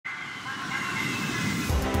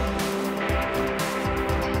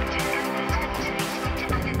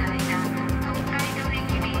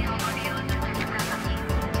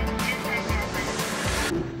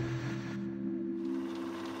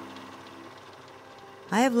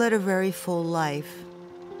I have led a very full life.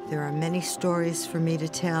 There are many stories for me to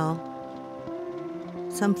tell.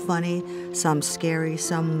 Some funny, some scary,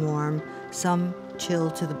 some warm, some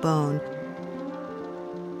chill to the bone.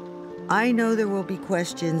 I know there will be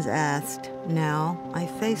questions asked. Now I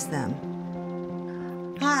face them.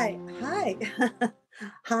 Hi.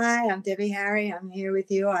 Hi, I'm Debbie Harry. I'm here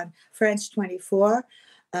with you on French 24.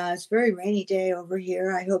 It's a very rainy day over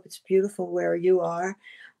here. I hope it's beautiful where you are.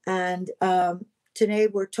 And today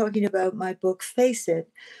we're talking about my book, Face It.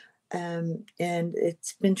 And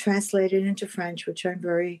it's been translated into French, which I'm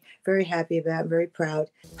very, very happy about, very proud.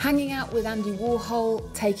 Hanging out with Andy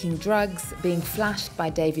Warhol, taking drugs, being flashed by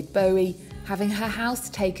David Bowie, having her house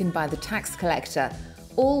taken by the tax collector,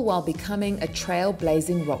 all while becoming a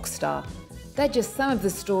trailblazing rock star. They're just some of the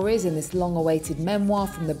stories in this long-awaited memoir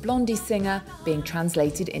from the Blondie singer being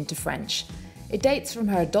translated into French. It dates from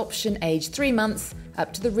her adoption aged 3 months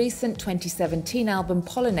up to the recent 2017 album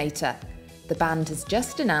Pollinator. The band has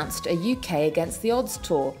just announced a UK Against the Odds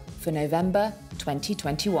tour for November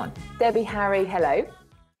 2021. Debbie Harry, hello.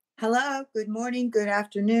 Hello, good morning, good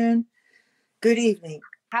afternoon, good evening.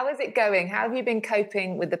 How is it going? How have you been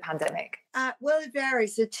coping with the pandemic? Well, it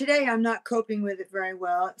varies. So today I'm not coping with it very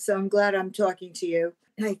well, so I'm glad I'm talking to you.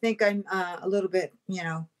 And I think I'm a little bit,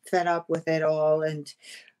 fed up with it all, and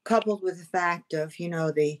coupled with the fact of,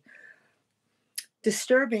 the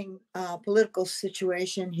disturbing political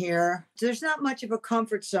situation here. There's not much of a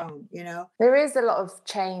comfort zone, There is a lot of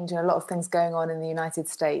change and a lot of things going on in the United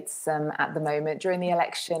States at the moment. During the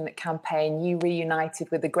election campaign, you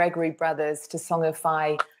reunited with the Gregory brothers to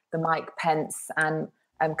songify the Mike Pence and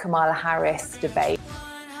Kamala Harris debate.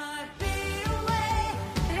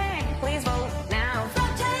 Please vote now.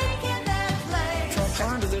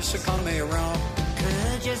 Turn to this economy around.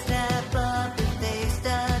 Could you step up if they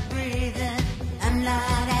start breathing? I'm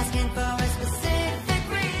not asking for a specific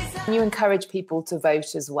reason. You encourage people to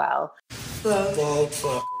vote as well. Vote.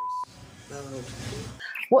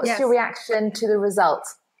 What's your reaction to the result?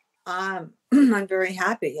 I'm very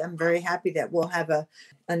happy. I'm very happy that we'll have a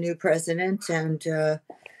new president and,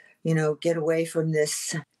 get away from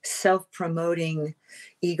this self-promoting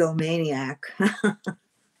egomaniac.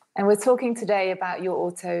 And we're talking today about your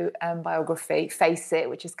autobiography, Face It,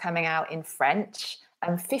 which is coming out in French.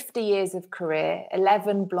 50 years of career,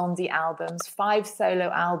 11 Blondie albums, 5 solo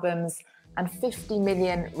albums, and 50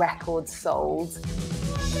 million records sold.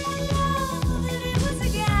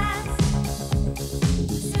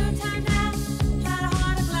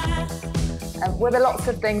 Were there lots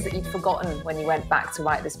of things that you'd forgotten when you went back to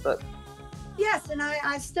write this book? Yes, and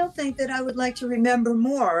I still think that I would like to remember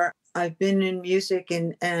more. I've been in music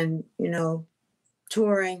and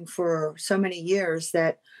touring for so many years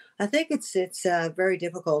that I think it's very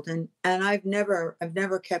difficult, and I've never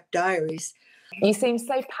kept diaries. You seem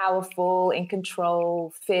so powerful, in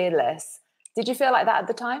control, fearless. Did you feel like that at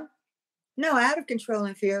the time? No, out of control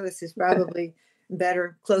and fearless is probably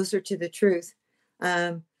better, closer to the truth.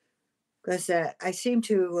 Because I seem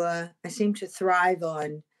to thrive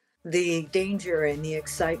on the danger and the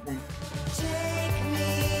excitement. Take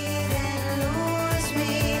me, then lose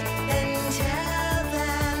me, then tell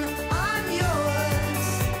them I'm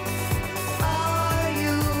yours. Are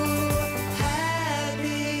you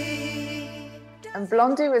happy? And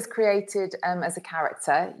Blondie was created as a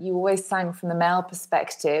character. You always sang from the male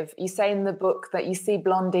perspective. You say in the book that you see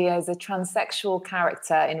Blondie as a transsexual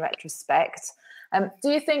character in retrospect. Do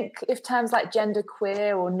you think if terms like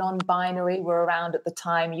genderqueer or non-binary were around at the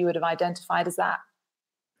time, you would have identified as that?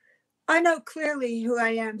 I know clearly who I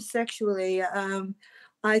am sexually.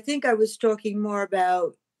 I think I was talking more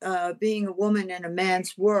about being a woman in a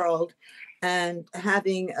man's world and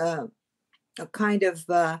having a kind of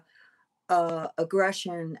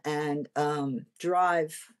aggression and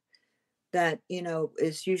drive that,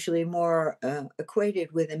 is usually more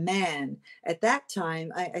equated with a man. At that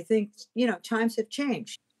time, I think, times have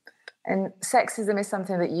changed. And sexism is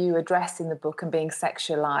something that you address in the book, and being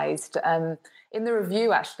sexualized. In the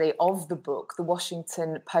review, actually, of the book, the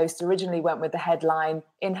Washington Post originally went with the headline,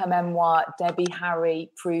 in her memoir, Debbie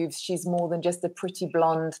Harry proves she's more than just a pretty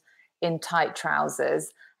blonde in tight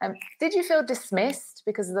trousers. Did you feel dismissed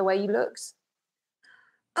because of the way you looked?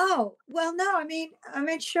 Oh, well, no, I mean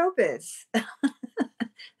showbiz.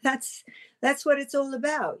 That's what it's all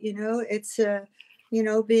about. It's,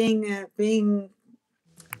 being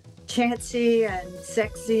chancy and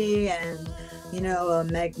sexy and,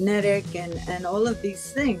 magnetic and all of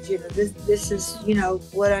these things. This is,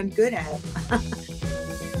 what I'm good at.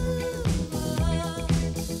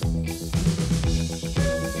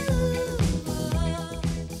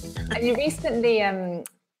 And you recently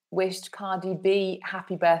wished Cardi B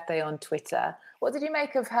happy birthday on Twitter. What did you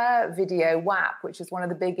make of her video, WAP, which is one of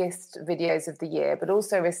the biggest videos of the year, but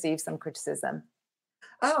also received some criticism?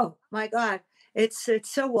 Oh my God, it's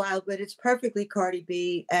so wild, but it's perfectly Cardi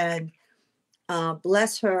B, and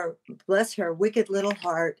bless her wicked little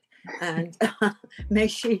heart, and may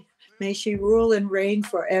she may she rule and reign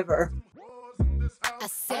forever. I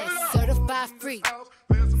said certified free,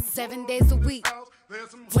 7 days a week,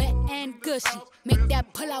 wet and gushy, make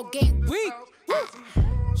that pull out game weak. Yeah,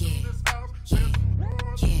 yeah, yeah,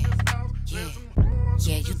 yeah,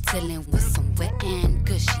 yeah. You dealing with some wet and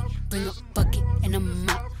gushy. Bring a bucket and a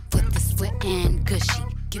mop for this wet and gushy.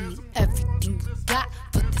 Give me everything you got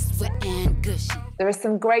for this wet and gushy. There are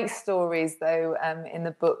some great stories, though, in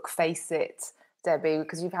the book Face It, Debbie,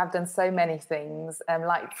 because you have done so many things.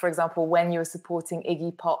 Like, for example, when you were supporting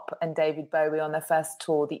Iggy Pop and David Bowie on their first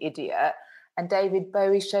tour, The Idiot, and David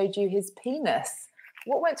Bowie showed you his penis.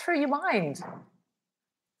 What went through your mind?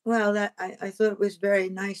 Well, that I thought it was very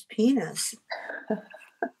nice penis,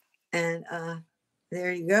 and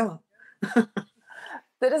there you go.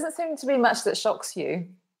 There doesn't seem to be much that shocks you.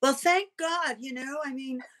 Well, thank God, I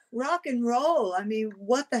mean, rock and roll. I mean,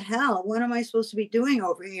 what the hell? What am I supposed to be doing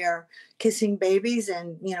over here? Kissing babies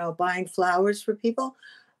and, buying flowers for people?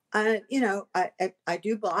 I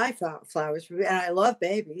do buy flowers for, and I love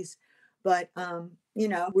babies, but,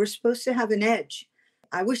 we're supposed to have an edge.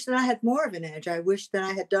 I wish that I had more of an edge. I wish that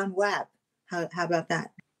I had done WAP. How about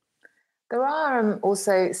that? There are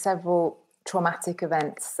also several traumatic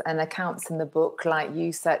events and accounts in the book, like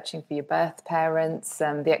you searching for your birth parents,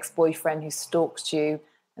 the ex-boyfriend who stalked you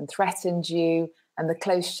and threatened you, and the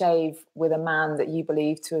close shave with a man that you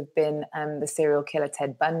believe to have been the serial killer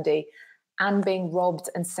Ted Bundy, and being robbed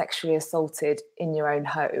and sexually assaulted in your own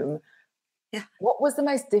home. Yeah. What was the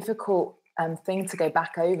most difficult thing to go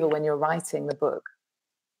back over when you're writing the book?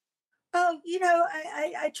 Oh,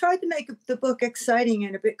 I tried to make the book exciting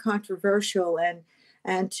and a bit controversial,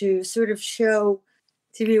 and to sort of show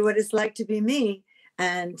to me what it's like to be me,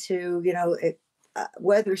 and to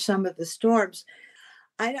weather some of the storms.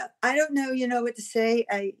 I don't know what to say.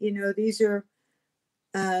 These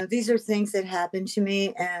are things that happened to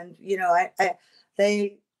me, and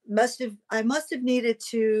I must have needed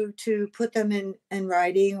to put them in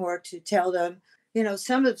writing, or to tell them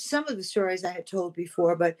some of the stories I had told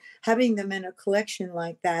before, but having them in a collection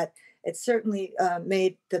like that, it certainly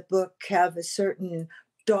made the book have a certain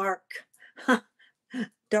dark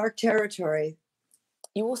territory.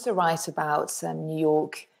 You also write about New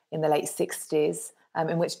York in the late 60s,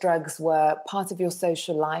 in which drugs were part of your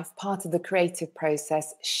social life, part of the creative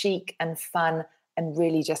process, chic and fun, and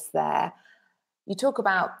really just there. You talk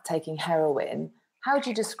about taking heroin. How would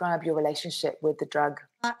you describe your relationship with the drug?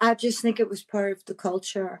 I just think it was part of the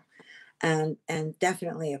culture, and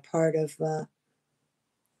definitely a part of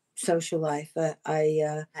social life.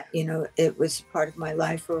 It was part of my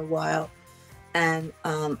life for a while, and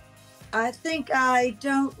I think I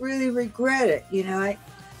don't really regret it.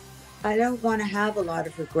 I don't want to have a lot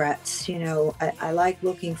of regrets. I like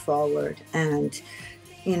looking forward, and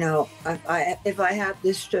if I have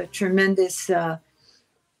this tremendous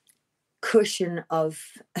cushion of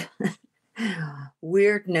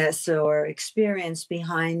weirdness or experience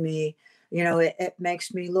behind me, it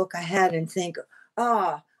makes me look ahead and think,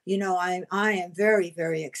 I am very,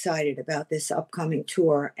 very excited about this upcoming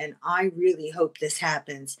tour, and I really hope this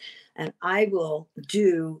happens, and I will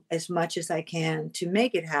do as much as I can to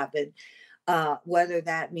make it happen, whether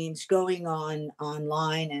that means going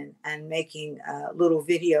online and making little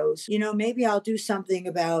videos. Maybe I'll do something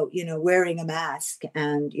about wearing a mask,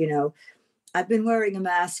 and I've been wearing a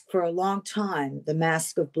mask for a long time, the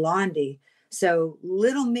mask of Blondie. So the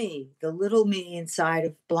little me inside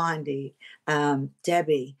of Blondie,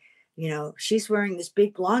 Debbie, she's wearing this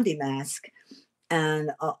big Blondie mask.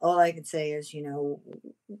 And all I can say is,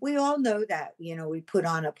 we all know that, we put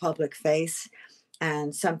on a public face,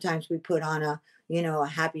 and sometimes we put on a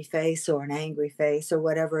happy face or an angry face or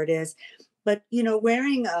whatever it is. But,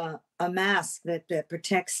 wearing a mask that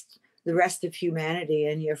protects the rest of humanity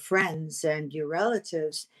and your friends and your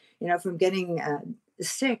relatives, from getting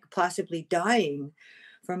sick, possibly dying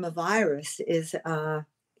from a virus, is,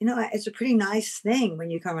 it's a pretty nice thing when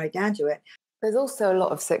you come right down to it. There's also a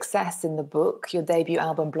lot of success in the book. Your debut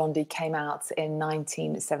album, Blondie, came out in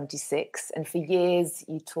 1976. And for years,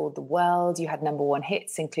 you toured the world. You had #1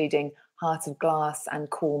 hits, including Heart of Glass and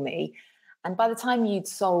Call Me. And by the time you'd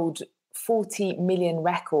sold 40 million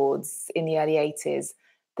records in the early 80s,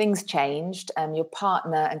 things changed. Your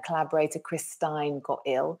partner and collaborator, Chris Stein, got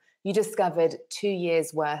ill. You discovered 2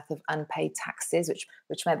 years' worth of unpaid taxes,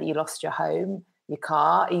 which meant that you lost your home. your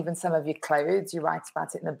car, even some of your clothes. You write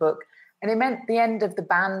about it in the book. And it meant the end of the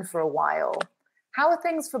band for a while. How are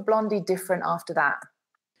things for Blondie different after that?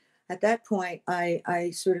 At that point,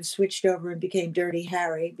 I sort of switched over and became Dirty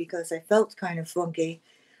Harry because I felt kind of funky.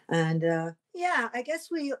 And yeah, I guess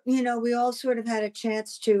we all sort of had a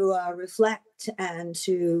chance to reflect and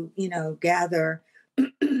to, gather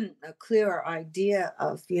a clearer idea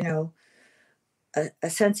of, a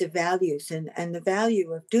sense of values and the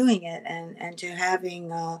value of doing it and to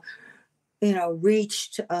having,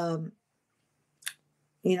 reached,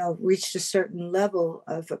 reached a certain level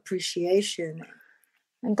of appreciation.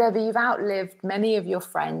 And Debbie, you've outlived many of your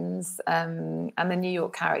friends and the New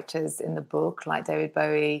York characters in the book, like David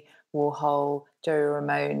Bowie, Warhol, Joey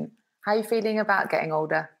Ramone. How are you feeling about getting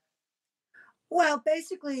older? Well,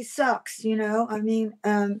 basically, sucks. I mean,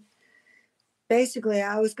 basically,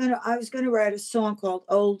 I was gonna write a song called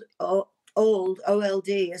 "Old OLD"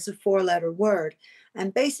 is a four-letter word,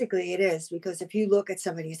 and basically it is because if you look at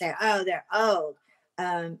somebody, you say, "Oh, they're old."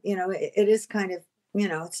 It is kind of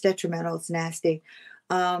it's detrimental. It's nasty.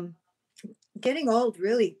 Um, Getting old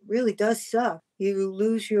really, really does suck. You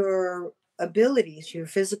lose your abilities, your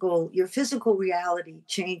physical reality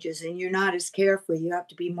changes, and you're not as carefree. You have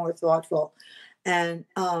to be more thoughtful, and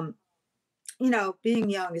being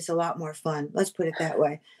young is a lot more fun. Let's put it that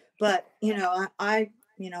way. But I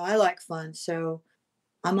like fun, so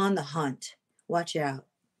I'm on the hunt. Watch out.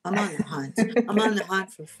 I'm on the hunt. I'm on the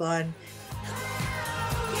hunt for fun.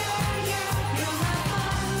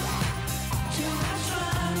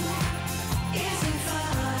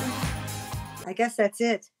 I guess that's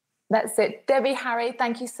it. That's it. Debbie Harry,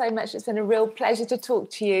 thank you so much. It's been a real pleasure to talk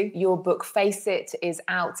to you. Your book, Face It, is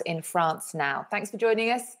out in France now. Thanks for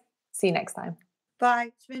joining us. See you next time.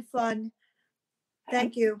 Bye. It's been fun.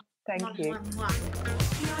 Thank you. Thank you.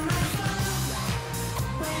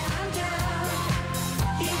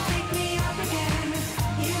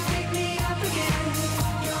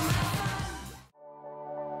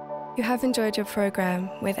 You have enjoyed your program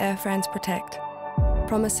with Air France Protect,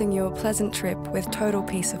 promising you a pleasant trip with total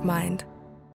peace of mind.